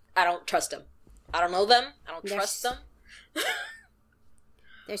care. I don't trust them. I don't know them. I don't trust them.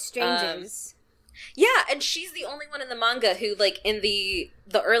 They're strangers. Yeah, and she's the only one in the manga who, like, in the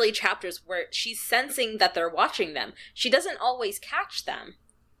early chapters where she's sensing that they're watching them. She doesn't always catch them.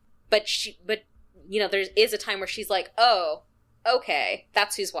 But you know, there is a time where she's like, oh, okay,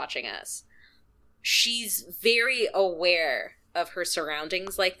 that's who's watching us. She's very aware of her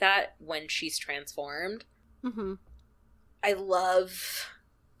surroundings like that when she's transformed. Mm-hmm. I love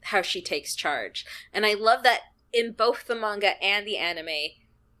how she takes charge. And I love that in both the manga and the anime,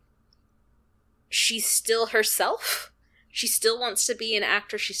 she's still herself. She still wants to be an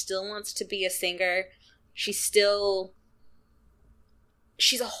actor. She still wants to be a singer. She's a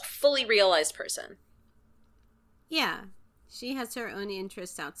fully realized person. Yeah. She has her own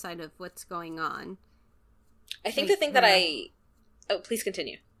interests outside of what's going on. I think the thing that Oh, please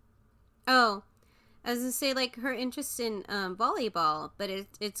continue. Oh, I was going to say, like, her interest in volleyball, but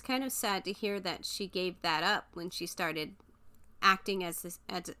it's kind of sad to hear that she gave that up when she started acting as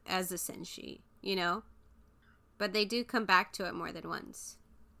a senshi, you know? But they do come back to it more than once.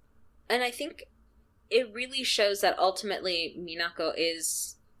 And I think it really shows that ultimately Minako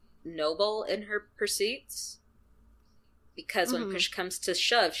is noble in her pursuits. Because when push comes to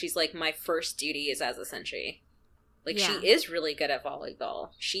shove, she's like, my first duty is as a senshi. Like, yeah. She is really good at volleyball.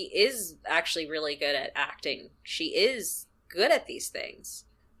 She is actually really good at acting. She is good at these things.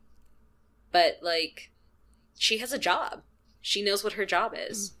 But, like, she has a job. She knows what her job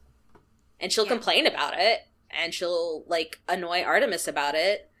is. And she'll complain about it. And she'll, like, annoy Artemis about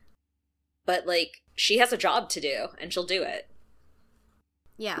it. But, like, she has a job to do. And she'll do it.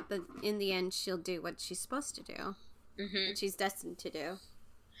 Yeah, but in the end, she'll do what she's supposed to do. Mm-hmm. What she's destined to do.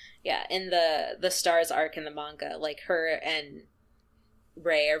 Yeah, in the Stars arc in the manga, like, her and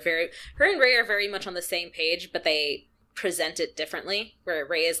Ray are very much on the same page, but they present it differently, where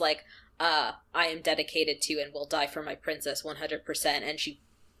Ray is like, I am dedicated to and will die for my princess 100%, and she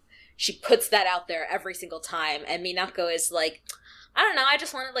puts that out there every single time, and Minako is like, I don't know, I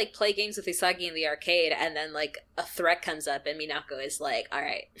just want to, like, play games with Usagi in the arcade, and then, like, a threat comes up, and Minako is like,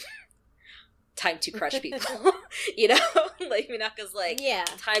 alright, time to crush people. You know? Like, Minako's like, yeah,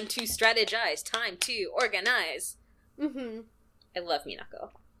 time to strategize, time to organize. Mm-hmm. I love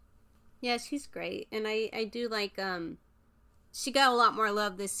Minako. Yeah, she's great. And I do like, she got a lot more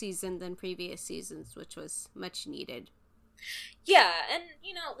love this season than previous seasons, which was much needed. Yeah, and,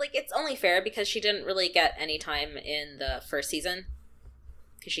 you know, like, it's only fair because she didn't really get any time in the first season.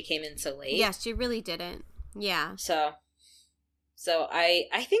 Because she came in so late. Yeah, she really didn't. Yeah. So I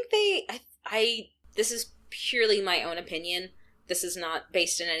think this is purely my own opinion. This is not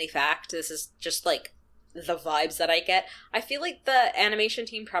based in any fact. This is just, like, the vibes that I get. I feel like the animation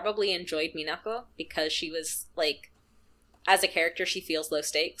team probably enjoyed Minako because she was, like, as a character, she feels low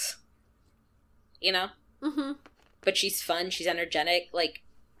stakes. You know? Mm-hmm. But she's fun, she's energetic, like,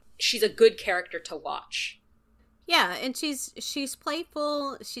 she's a good character to watch. Yeah, and she's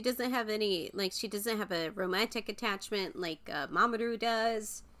playful. She doesn't have any, like, she doesn't have a romantic attachment like Mamoru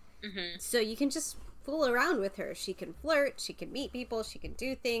does. Mm-hmm. So you can just fool around with her. She can flirt, she can meet people, she can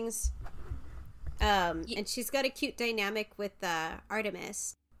do things. And she's got a cute dynamic with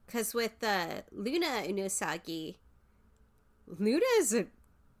Artemis. Because with Luna and Usagi, Luna's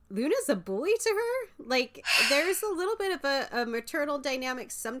a bully to her. Like, there's a little bit of a maternal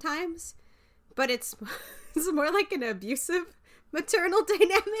dynamic sometimes, but it's more like an abusive maternal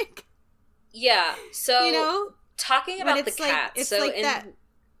dynamic. Yeah, so, you know, talking about the cats. It's so like that.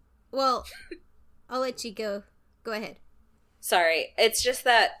 Well, I'll let you go. Go ahead. Sorry, it's just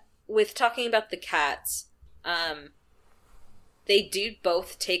that with talking about the cats, they do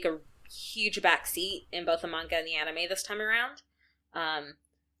both take a huge backseat in both the manga and the anime this time around.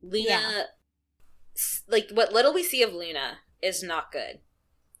 Luna, like, what little we see of Luna is not good.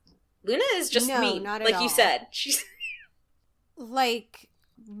 Luna is just mean, not at like all. You said. She's like,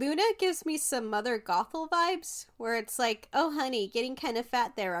 Luna gives me some Mother Gothel vibes, where it's like, oh honey, getting kind of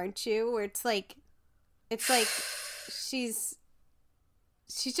fat there, aren't you? Where it's like she's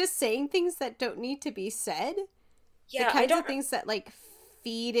just saying things that don't need to be said. Yeah, the kinds of things that, like,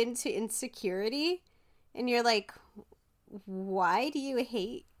 feed into insecurity, and you're like, why do you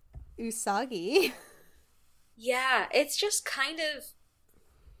hate Usagi? Yeah, it's just kind of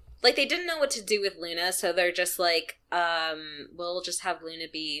like, they didn't know what to do with Luna, so they're just like, we'll just have Luna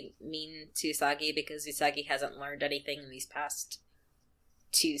be mean to Usagi because Usagi hasn't learned anything in these past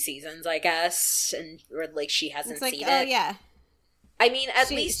 2 seasons, I guess, or like she hasn't seen it. Oh yeah. I mean, at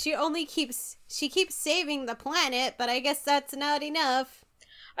least she keeps saving the planet, but I guess that's not enough.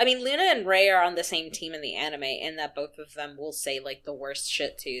 I mean, Luna and Ray are on the same team in the anime, in that both of them will say like the worst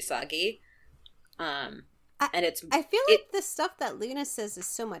shit to Usagi. And I feel like the stuff that Luna says is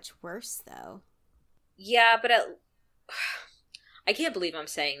so much worse, though. Yeah, but I can't believe I'm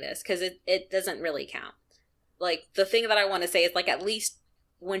saying this, because it doesn't really count. Like, the thing that I want to say is, like, at least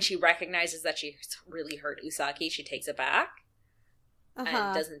when she recognizes that she really hurt Usagi, she takes it back.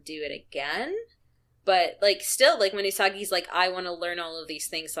 And doesn't do it again. But, like, still, like, when Usagi's like, I want to learn all of these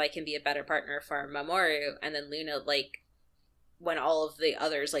things so I can be a better partner for Mamoru, and then Luna, like, when all of the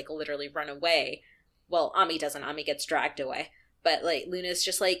others, like, literally run away... Well, Ami doesn't. Ami gets dragged away. But, like, Luna's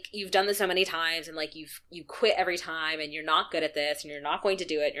just like, you've done this so many times, and, like, you quit every time, and you're not good at this, and you're not going to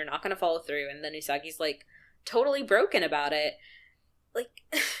do it, and you're not going to follow through. And then Usagi's, like, totally broken about it. Like,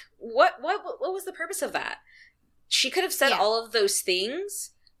 what was the purpose of that? She could have said all of those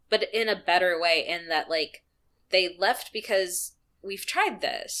things, but in a better way, in that, like, they left because we've tried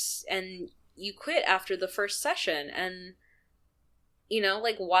this, and you quit after the first session, and... You know,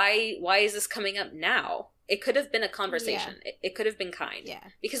 like, why is this coming up now? It could have been a conversation. Yeah. It could have been kind. Yeah.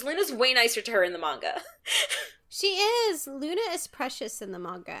 Because Luna's way nicer to her in the manga. She is. Luna is precious in the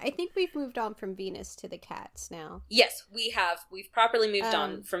manga. I think we've moved on from Venus to the cats now. Yes, we have. We've properly moved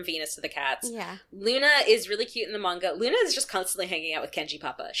on from Venus to the cats. Yeah. Luna is really cute in the manga. Luna is just constantly hanging out with Kenji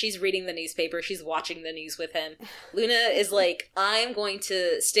Papa. She's reading the newspaper. She's watching the news with him. Luna is like, I'm going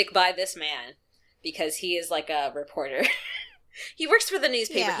to stick by this man because he is like a reporter. He works for the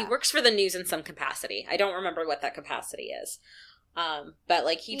newspaper. Yeah. He works for the news in some capacity. I don't remember what that capacity is. But,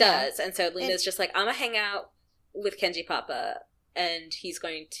 like, he does. And so Luna's just like, I'm gonna hang out with Kenji Papa, and he's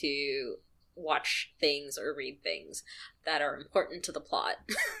going to watch things or read things that are important to the plot.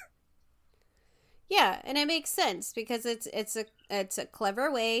 Yeah, and it makes sense, because it's a clever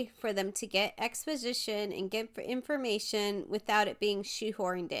way for them to get exposition and get information without it being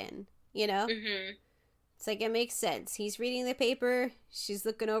shoehorned in, you know? Mm-hmm. It's like, it makes sense. He's reading the paper. She's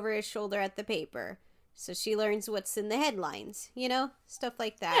looking over his shoulder at the paper. So she learns what's in the headlines, you know? Stuff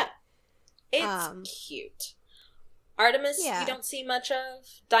like that. Yeah. It's cute. Artemis, we don't see much of.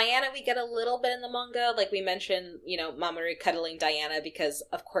 Diana, we get a little bit in the manga. Like, we mentioned, you know, Mamoru cuddling Diana because,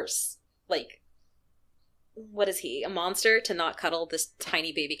 of course, like, what is he? A monster to not cuddle this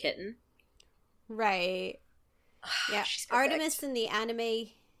tiny baby kitten? Right. Yeah. Artemis in the anime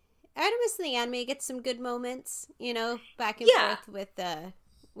gets some good moments, you know, back and forth with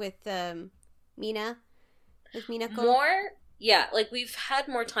Mina, with Minako. Like, we've had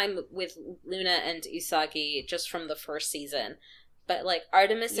more time with Luna and Usagi just from the first season, but, like,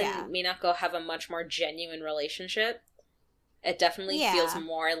 Artemis and Minako have a much more genuine relationship. It definitely feels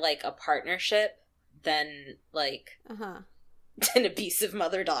more like a partnership than, like, an abusive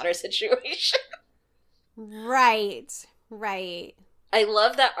mother-daughter situation. Right. I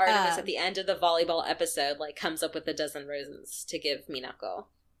love that Artemis at the end of the volleyball episode, like, comes up with a dozen roses to give Minako.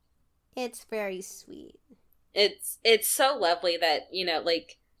 It's very sweet. It's so lovely that, you know,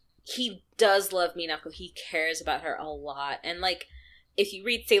 like, he does love Minako. He cares about her a lot. And, like, if you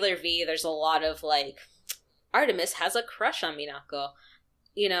read Sailor V, there's a lot of, like, Artemis has a crush on Minako,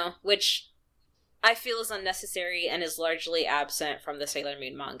 you know, which I feel is unnecessary and is largely absent from the Sailor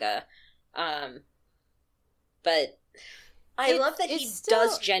Moon manga. But... I love that he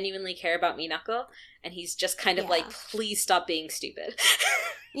does genuinely care about Minako, and he's just kind of like, please stop being stupid.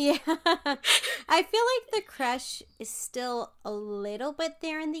 Yeah. I feel like the crush is still a little bit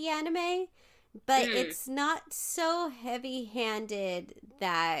there in the anime, but it's not so heavy-handed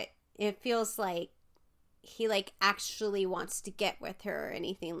that it feels like he, like, actually wants to get with her or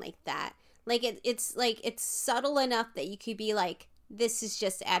anything like that. Like, it's subtle enough that you could be like, this is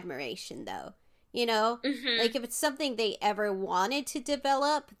just admiration, though. You know, like, if it's something they ever wanted to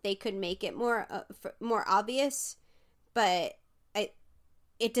develop, they could make it more obvious, but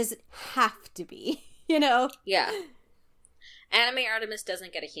it doesn't have to be, you know? Yeah. Anime Artemis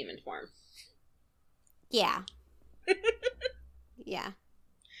doesn't get a human form. Yeah. Yeah.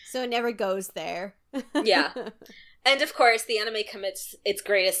 So it never goes there. Yeah. And of course, the anime commits its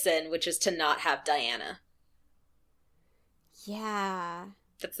greatest sin, which is to not have Diana. Yeah.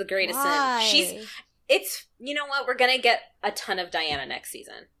 That's the greatest sin. You know what? We're gonna get a ton of Diana next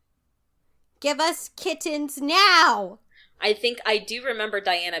season. Give us kittens now! I think I do remember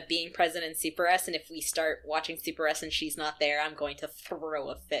Diana being present in Super S, and if we start watching Super S and she's not there, I'm going to throw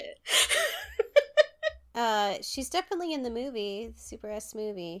a fit. She's definitely in the movie, the Super S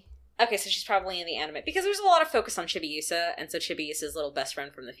movie. Okay, so she's probably in the anime. Because there's a lot of focus on Chibiusa, and so Chibiusa's little best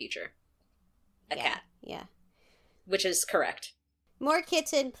friend from the future. A cat. Yeah. Which is correct. More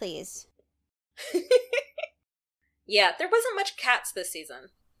kitten, please. Yeah, there wasn't much cats this season.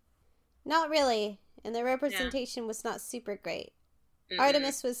 Not really. And the representation was not super great.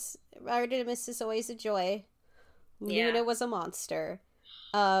 Artemis is always a joy. Luna was a monster.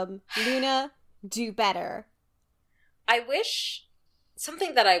 Luna, do better.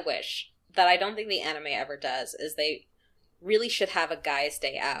 Something that I wish, that I don't think the anime ever does, is they really should have a guy's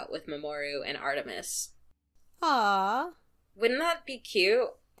day out with Mamoru and Artemis. Aww. Wouldn't that be cute?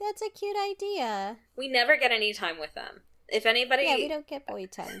 That's a cute idea. We never get any time with them. If anybody... Yeah, we don't get boy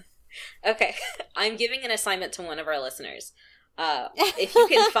time. Okay, I'm giving an assignment to one of our listeners. If you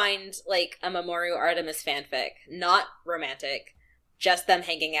can find, like, a Mamoru Artemis fanfic, not romantic, just them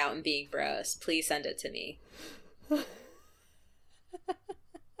hanging out and being bros, please send it to me.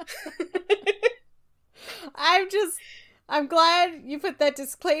 I'm glad you put that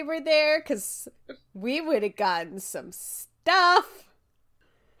disclaimer there, because we would have gotten some stuff.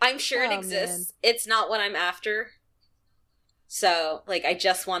 I'm sure it exists. Man. It's not what I'm after. So, like, I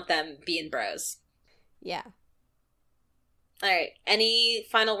just want them being bros. Yeah. Alright, any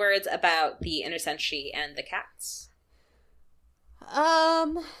final words about the Inner Senshi and the cats?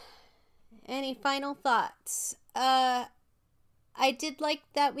 Any final thoughts? I did like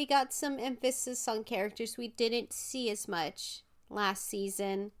that we got some emphasis on characters we didn't see as much last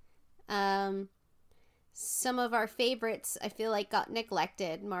season. Some of our favorites, I feel like, got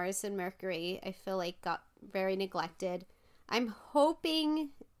neglected. Mars and Mercury, I feel like, got very neglected. I'm hoping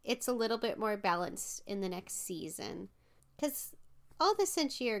it's a little bit more balanced in the next season. Because all the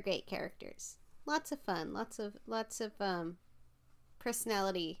Senshi are great characters. Lots of fun. Lots of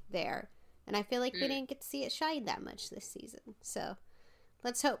personality there. And I feel like we didn't get to see it shine that much this season. So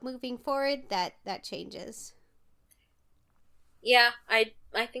let's hope moving forward that changes. Yeah, I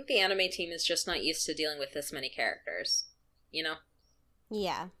think the anime team is just not used to dealing with this many characters. You know?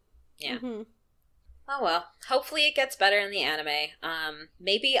 Yeah. Yeah. Mm-hmm. Oh well. Hopefully it gets better in the anime.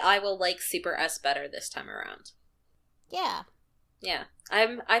 Maybe I will like Super S better this time around. Yeah. Yeah.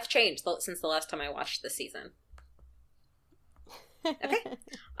 I've changed since the last time I watched this season. Okay.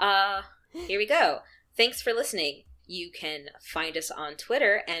 Here we go. Thanks for listening. You can find us on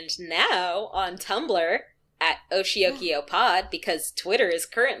Twitter and now on Tumblr at OshiokiyoPod because Twitter is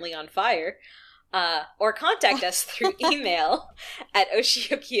currently on fire. Or contact us through email at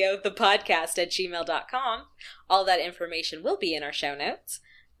oshiokiyothepodcast@gmail.com. All that information will be in our show notes.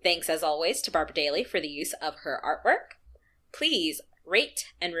 Thanks as always to Barbara Daly for the use of her artwork. Please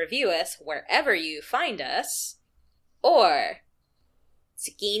rate and review us wherever you find us. Or...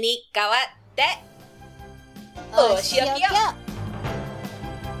 Tsuki ni kawatte, Oshiokiyo!